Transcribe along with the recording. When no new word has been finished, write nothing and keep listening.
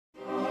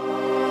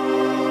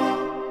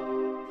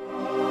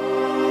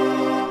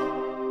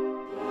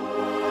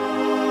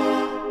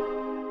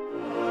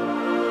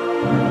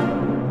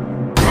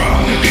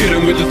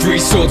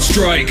three-sword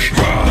strike.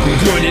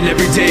 Grinding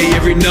every day,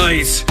 every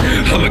night.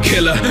 I'm a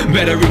killer,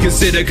 better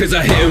reconsider, cause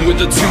I hit him with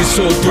the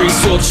two-sword,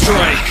 three-sword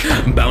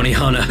strike. Bounty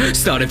hunter,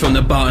 started from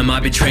the bottom.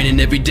 I've been training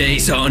every day,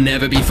 so I'll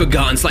never be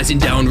forgotten. Slicing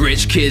down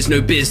rich kids,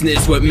 no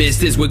business. What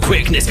missed is with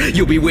quickness.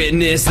 You'll be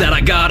witness that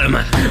I got him.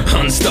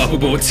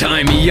 Unstoppable,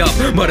 tie me up,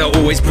 but I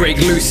always break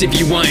loose. If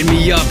you wind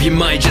me up, you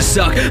might just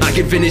suck. I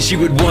can finish you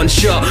with one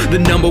shot. The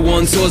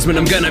 #1 swordsman,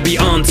 I'm gonna be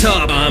on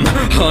top. I'm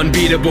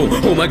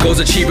unbeatable, all my goals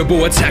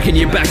achievable. Attacking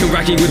your back and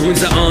racking with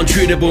wounds that aren't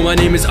treatable. My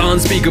name is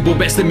unspeakable,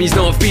 best of me's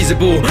not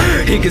feasible.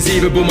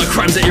 Inconceivable, my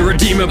crimes are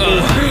irredeemable.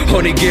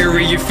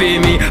 Onigiri, you fear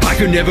me? I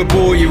could never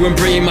bore you. I'm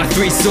bringing my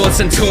 3 swords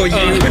and taught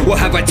you. What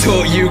have I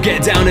taught you?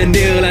 Get down and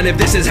kneel, and if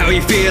this is how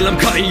you feel, I'm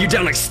cutting you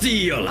down like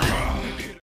steel.